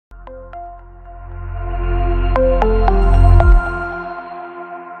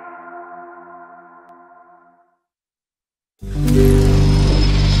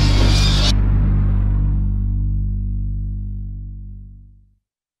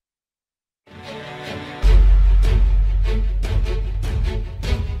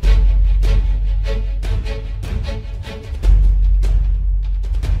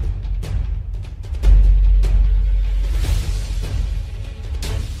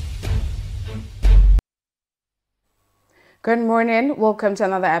Good morning. Welcome to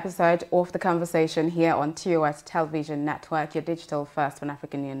another episode of The Conversation here on TOS TV Network, your digital first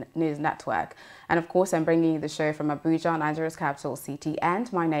Pan-African news network. And of course, I'm bringing you the show from Abuja, Nigeria's capital city.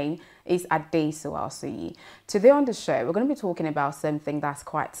 And my name is Adesu Asuyi. Today on the show, we're going to be talking about something that's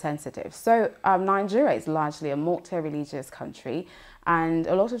quite sensitive. So Nigeria is largely a multi-religious country. And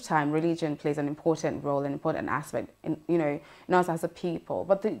a lot of time, religion plays an important role, an important aspect in us as a people.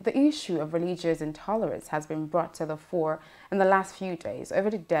 But the issue of religious intolerance has been brought to the fore in the last few days over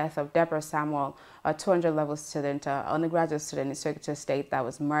the death of Deborah, a 200-level student, undergraduate student in Sokoto State that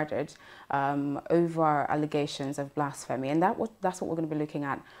was murdered over allegations of blasphemy. And that's what we're going to be looking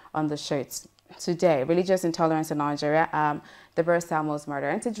at on the show today. Religious intolerance in Nigeria, Deborah Samuel's murder.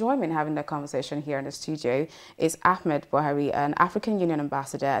 And to join me in having the conversation here in the studio is Ahmed Buhari, an African Union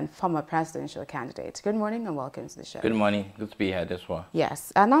ambassador and former presidential candidate. Good morning and welcome to the show. Good morning. Good to be here this one.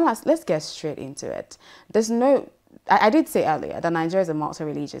 Yes. And now let's get straight into it. I did say earlier that Nigeria is a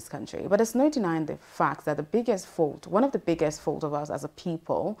multi-religious country, but there's no denying the fact that one of the biggest faults of us as a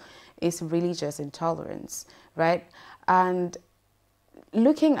people is religious intolerance, right? And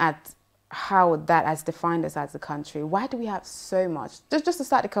looking at how that has defined us as a country, why do we have so much, just to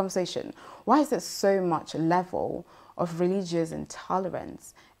start the conversation, why is there so much level of religious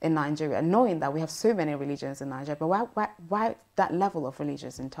intolerance in Nigeria, knowing that we have so many religions in Nigeria, but why that level of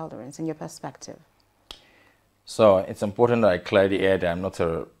religious intolerance in your perspective? So it's important that I clear the air that I'm not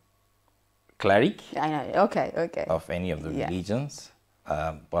a cleric of any of the religions,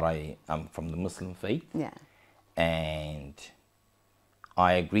 but I am from the Muslim faith. Yeah. And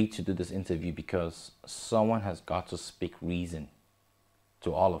I agreed to do this interview because someone has got to speak reason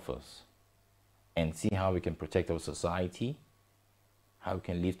to all of us and see how we can protect our society, how we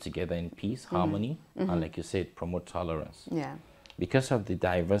can live together in peace, harmony, and like you said, promote tolerance. Yeah. Because of the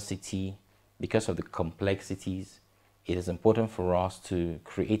diversity, because of the complexities, it is important for us to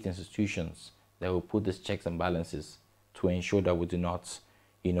create institutions that will put these checks and balances to ensure that we do not,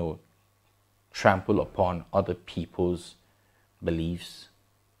 trample upon other people's beliefs,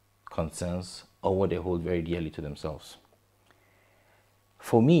 concerns, or what they hold very dearly to themselves.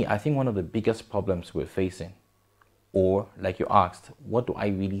 For me, I think one of the biggest problems we're facing, or like you asked, what do I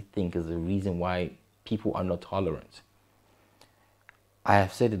really think is the reason why people are not tolerant? I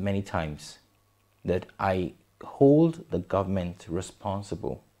have said it many times that I hold the government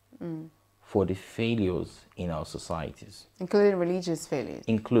responsible for the failures in our societies. Including religious failures?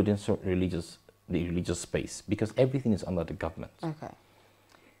 Including the religious space, because everything is under the government. Okay.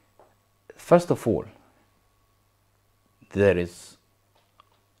 First of all, there is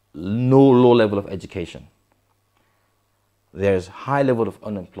no low level of education. There's high level of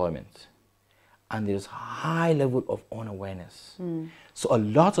unemployment. And there's high level of unawareness. So a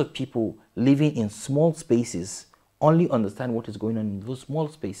lot of people living in small spaces only understand what is going on in those small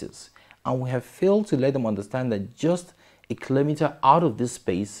spaces. And we have failed to let them understand that just a kilometer out of this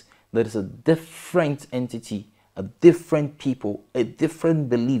space, there is a different entity, a different people, a different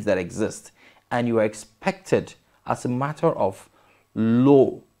belief that exists. And you are expected, as a matter of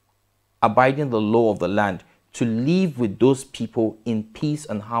law, abiding the law of the land, to live with those people in peace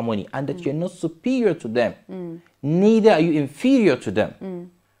and harmony, and that you're not superior to them. Neither are you inferior to them.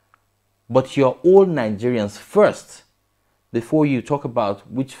 But you're all Nigerians first, before you talk about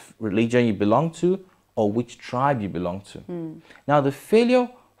which religion you belong to or which tribe you belong to. Now, the failure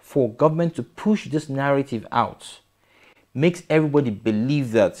for government to push this narrative out makes everybody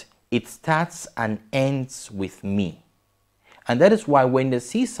believe that it starts and ends with me. And that is why when they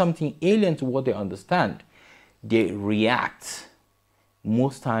see something alien to what they understand, they react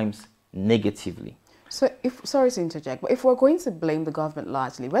most times negatively. So, sorry to interject, but if we're going to blame the government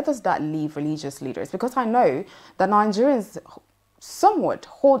largely, where does that leave religious leaders? Because I know that Nigerians somewhat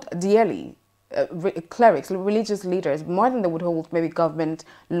hold dearly clerics, religious leaders, more than they would hold maybe government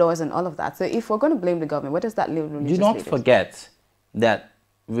laws and all of that. So if we're going to blame the government, where does that leave religious leaders? Do not forget that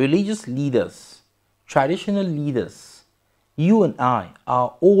religious leaders, traditional leaders, you and I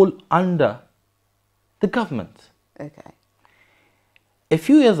are all under the government. Okay. A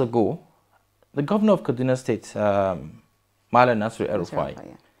few years ago, the governor of Kaduna State, Malam Nasir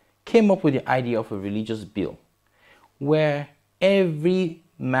El-Rufai, came up with the idea of a religious bill where every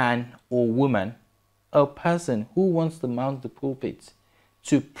man or woman, a person who wants to mount the pulpit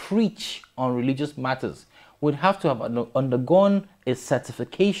to preach on religious matters would have to have undergone a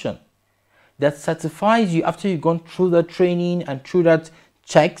certification that certifies you after you've gone through that training and through that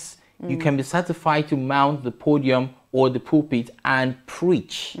checks. You can be certified to mount the podium or the pulpit and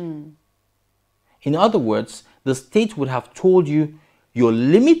preach. In other words, the state would have told you your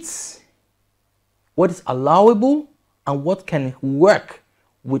limits, what is allowable, and what can work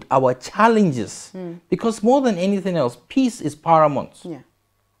with our challenges. Because more than anything else, peace is paramount. Yeah.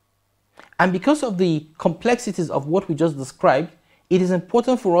 And because of the complexities of what we just described, it is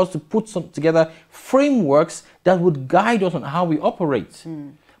important for us to put together frameworks that would guide us on how we operate.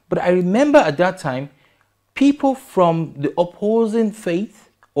 But I remember at that time, people from the opposing faith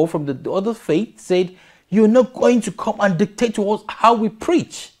or from the other faith said, you're not going to come and dictate to us how we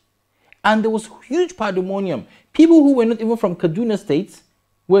preach. And there was huge pandemonium. People who were not even from Kaduna states,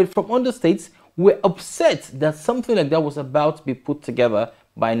 were from other states, were upset that something like that was about to be put together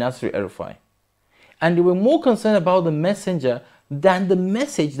by Nasir El-Rufai. And they were more concerned about the messenger than the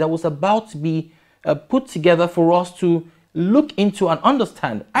message that was about to be put together for us to look into and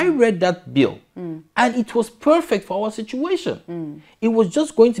understand. I read that bill and it was perfect for our situation. It was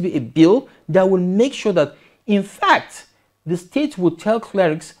just going to be a bill that will make sure that, in fact, the state would tell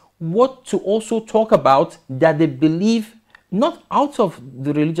clerics what to also talk about that they believe, not out of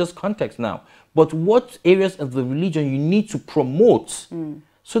the religious context now, but what areas of the religion you need to promote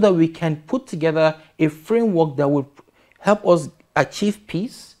so that we can put together a framework that will help us achieve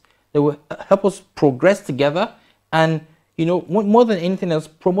peace, that will help us progress together, and, you know, more than anything else,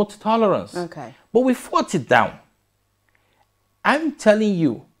 promote tolerance. Okay. But we fought it down. I'm telling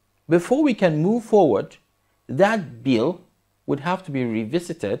you, before we can move forward, that bill would have to be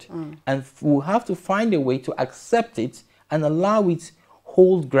revisited, and we'll have to find a way to accept it and allow it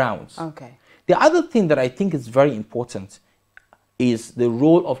hold grounds. Okay. The other thing that I think is very important is the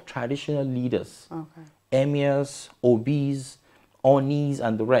role of traditional leaders, emirs, obis, onis,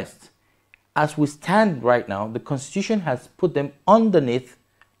 and the rest. As we stand right now, the Constitution has put them underneath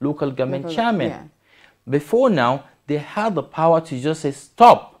local government chairmen. Yeah. Before now, they had the power to just say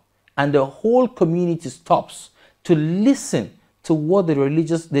stop, and the whole community stops to listen to what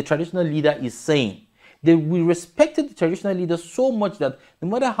the traditional leader is saying. We respected the traditional leader so much that no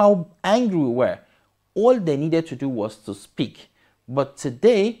matter how angry we were, all they needed to do was to speak. But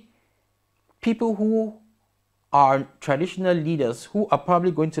today, people who are traditional leaders, who are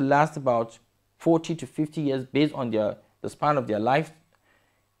probably going to last about 40 to 50 years based on the span of their life,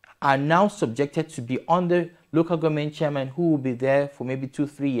 are now subjected to be under local government chairman who will be there for maybe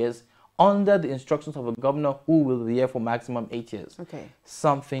 2-3 years, under the instructions of a governor who will be there for maximum 8 years. Okay.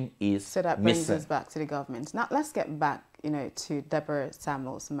 Something is So that brings missing. us back to the government. Now let's get back, to Deborah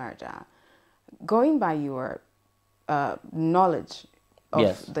Samuel's murder. Going by your knowledge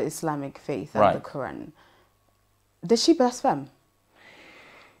of the Islamic faith and the Quran, did she blaspheme?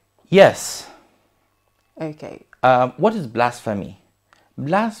 Yes. Okay. What is blasphemy?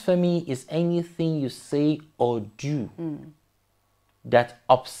 Blasphemy is anything you say or do that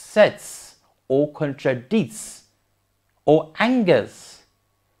upsets or contradicts or angers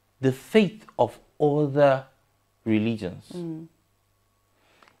the faith of other religions.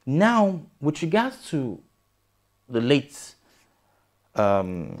 Now, with regards to the late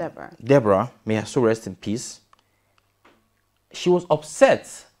Deborah, may her soul rest in peace, she was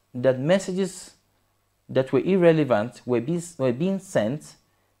upset that messages that were irrelevant were being sent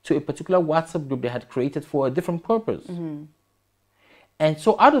to a particular WhatsApp group they had created for a different purpose. And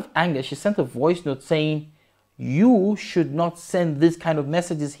so out of anger, she sent a voice note saying, you should not send this kind of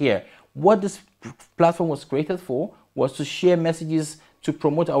messages here. What this platform was created for was to share messages to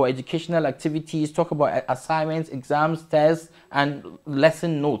promote our educational activities, talk about assignments, exams, tests, and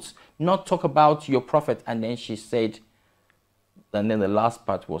lesson notes, not talk about your prophet. And then she said, and then the last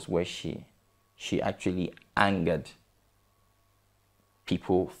part was where she actually angered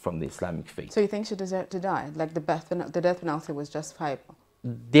people from the Islamic faith. So you think she deserved to die? Like the death penalty was justifiable?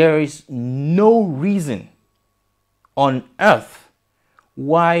 There is no reason on earth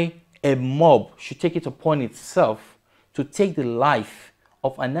why a mob should take it upon itself to take the life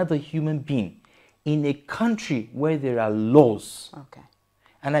of another human being in a country where there are laws. Okay.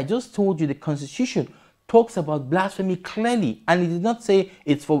 And I just told you the Constitution talks about blasphemy clearly, and it did not say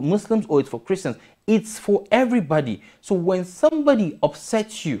it's for Muslims or it's for Christians. It's for everybody. So when somebody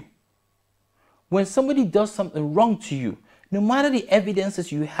upsets you, when somebody does something wrong to you, no matter the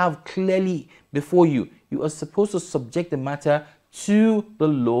evidences you have clearly before you, you are supposed to subject the matter to the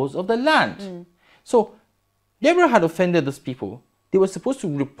laws of the land. So Deborah had offended these people. They were supposed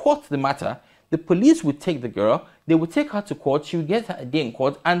to report the matter. The police would take the girl. They would take her to court. She would get her day in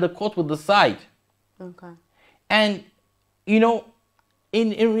court, and the court would decide. Okay. And,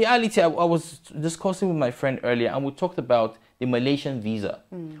 in reality, I was discussing with my friend earlier, and we talked about the Malaysian visa.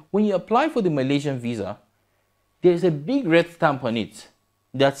 When you apply for the Malaysian visa, there's a big red stamp on it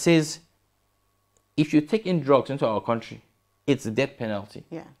that says, if you take in drugs into our country, it's a death penalty.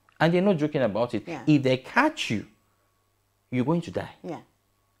 Yeah. And they're not joking about it. Yeah. If they catch you you're going to die. Yeah.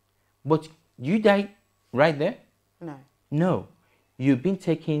 But you die right there? No. No. You've been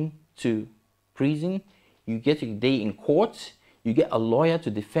taken to prison. You get your day in court. You get a lawyer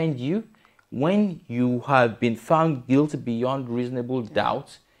to defend you. When you have been found guilty beyond reasonable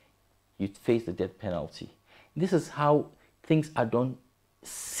doubt, you face the death penalty. This is how things are done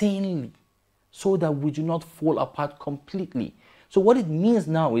sanely, so that we do not fall apart completely. So what it means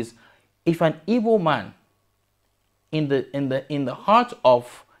now is, if an evil man in the heart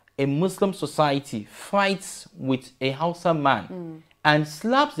of a Muslim society fights with a Hausa man and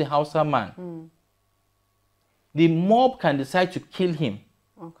slaps the Hausa man, the mob can decide to kill him.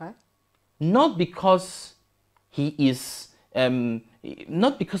 Okay. Not because he is,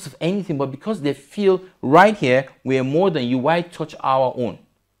 not because of anything, but because they feel right here, we are more than you, why touch our own?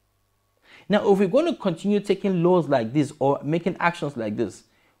 Now, if we're going to continue taking laws like this or making actions like this,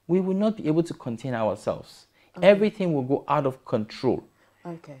 we will not be able to contain ourselves. Okay. Everything will go out of control.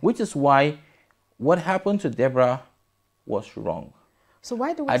 Okay. Which is why what happened to Deborah was wrong. So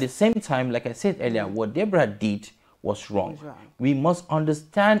why do we... At the same time, like I said earlier, what Deborah did was wrong. We must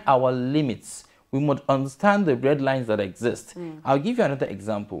understand our limits. We must understand the red lines that exist. I'll give you another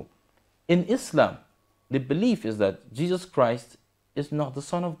example. In Islam, the belief is that Jesus Christ is not the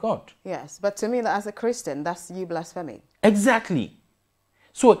Son of God. Yes, but to me, as a Christian, that's you blaspheming. Exactly.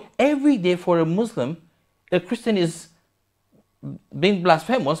 So every day for a Muslim, a Christian is being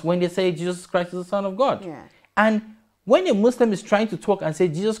blasphemous when they say Jesus Christ is the Son of God. Yeah. And when a Muslim is trying to talk and say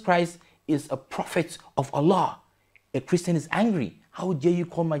Jesus Christ is a prophet of Allah, a Christian is angry. How dare you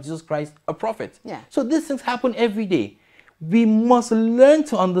call my Jesus Christ a prophet? Yeah. So these things happen every day. We must learn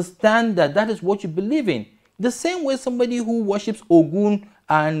to understand that that is what you believe in. The same way somebody who worships Ogun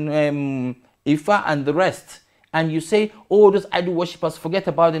and Ifa and the rest, and you say, oh, those idol worshippers, forget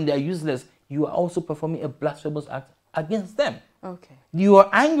about them, they are useless. You are also performing a blasphemous act against them. Okay. You are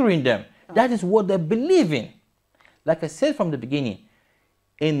angering them. Okay. That is what they believe in. Like I said from the beginning,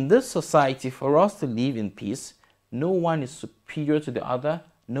 in this society, for us to live in peace, no one is superior to the other,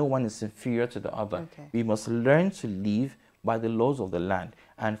 no one is inferior to the other. Okay. We must learn to live by the laws of the land.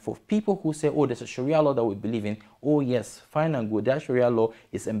 And for people who say, oh, there's a Sharia law that we believe in, oh yes, fine and good. That Sharia law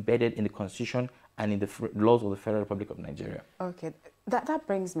is embedded in the Constitution and in the laws of the Federal Republic of Nigeria. Okay, that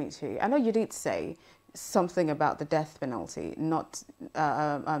brings me to, I know you did say something about the death penalty not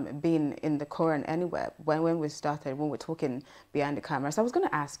being in the Quran anywhere when we started, when we're talking behind the camera. So I was going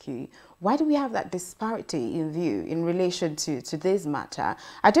to ask you, why do we have that disparity in view in relation to this matter?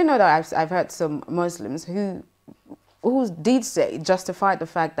 I do know that I've heard some Muslims who did say, justify the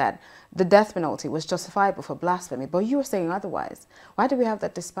fact that the death penalty was justifiable for blasphemy, but you were saying otherwise. Why do we have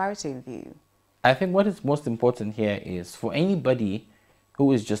that disparity in view? I think what is most important here is for anybody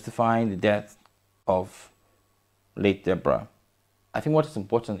who is justifying the death of late Deborah, I think what is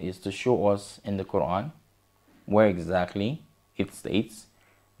important is to show us in the Quran where exactly it states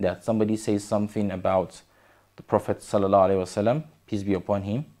that somebody says something about the Prophet ﷺ, peace be upon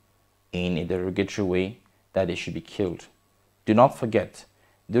him, in a derogatory way, that they should be killed. Do not forget,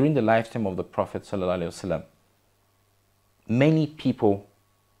 during the lifetime of the Prophet ﷺ, many people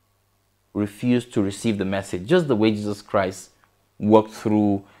refused to receive the message, just the way Jesus Christ worked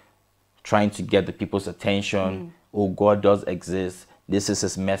through trying to get the people's attention. Oh, God does exist. This is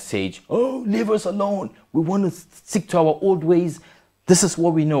his message. Oh, leave us alone. We want to stick to our old ways. This is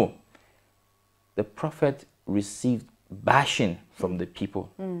what we know. The Prophet received bashing from the people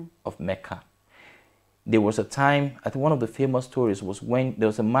of Mecca. There was a time, I think one of the famous stories was when there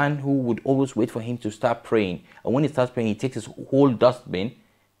was a man who would always wait for him to start praying. And when he starts praying, he takes his whole dustbin,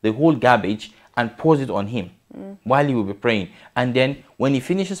 the whole garbage, and pours it on him while he will be praying. And then when he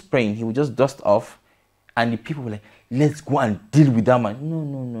finishes praying, he will just dust off. And the people were like, let's go and deal with that man. No,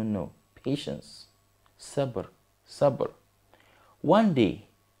 no, no, no. Patience. Sabr. Sabr. One day,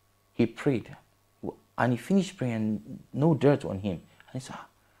 he prayed. And he finished praying and no dirt on him. And he said,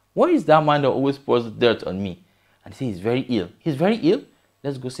 where is that man that always pours dirt on me? And he said, he's very ill. He's very ill?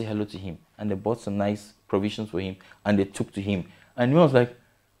 Let's go say hello to him. And they bought some nice provisions for him. And they took to him. And he was like,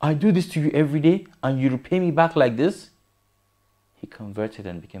 I do this to you every day. And you repay me back like this? He converted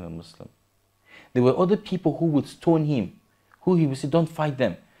and became a Muslim. There were other people who would stone him. Who he would say, don't fight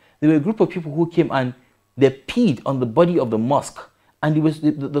them. There were a group of people who came and they peed on the body of the mosque. And it was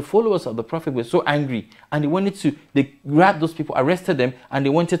the followers of the Prophet were so angry. And they grabbed those people, arrested them, and they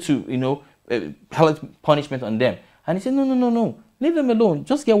wanted to, help punishment on them. And he said, no, no, no, no. Leave them alone.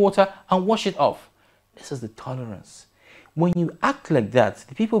 Just get water and wash it off. This is the tolerance. When you act like that,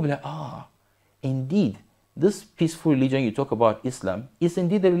 the people will be like, indeed, this peaceful religion you talk about, Islam, is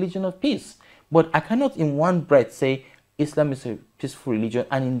indeed the religion of peace. But I cannot in one breath say Islam is a peaceful religion,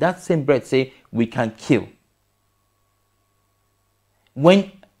 and in that same breath say we can kill.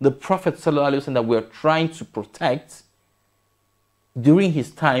 When the Prophet ﷺ that we're trying to protect during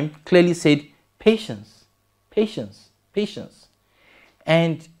his time clearly said patience, patience, patience.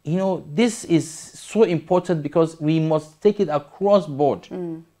 And you know, this is so important because we must take it across board.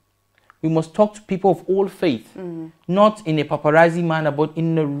 We must talk to people of all faith, not in a paparazzi manner, but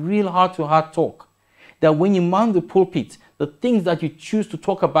in a real heart-to-heart talk. That when you mount the pulpit, the things that you choose to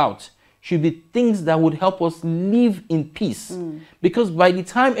talk about should be things that would help us live in peace. Because by the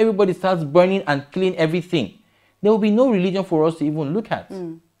time everybody starts burning and killing everything, there will be no religion for us to even look at.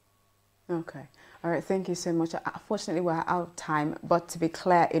 Okay. All right. Thank you so much. Unfortunately, we're out of time. But to be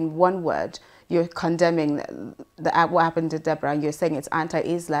clear, in one word, you're condemning what happened to Deborah, and you're saying it's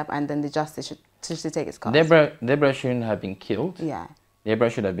anti-Islam, and then the justice should take its course. Deborah shouldn't have been killed. Yeah. Deborah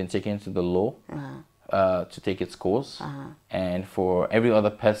should have been taken to the law to take its course. And for every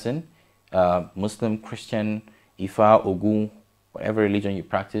other person, Muslim, Christian, Ifa, Ogun, whatever religion you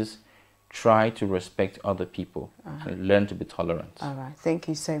practice, try to respect other people and learn to be tolerant. All right. Thank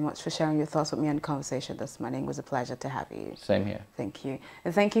you so much for sharing your thoughts with me on the conversation this morning. It was a pleasure to have you. Same here. Thank you.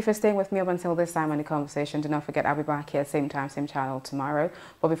 And thank you for staying with me up until this time on the conversation. Do not forget, I'll be back here same time, same channel tomorrow.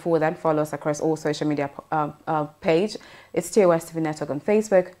 But before then, follow us across all social media page. It's TOS TV Network on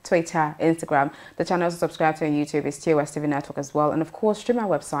Facebook, Twitter, Instagram. The channel to subscribe to on YouTube is TOS TV Network as well. And of course, stream our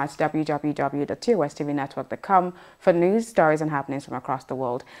website, www.tostvnetwork.com, for news, stories, and happenings from across the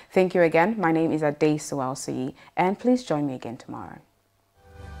world. Thank you again. My name is Ade Suwal Suyi, and please join me again tomorrow.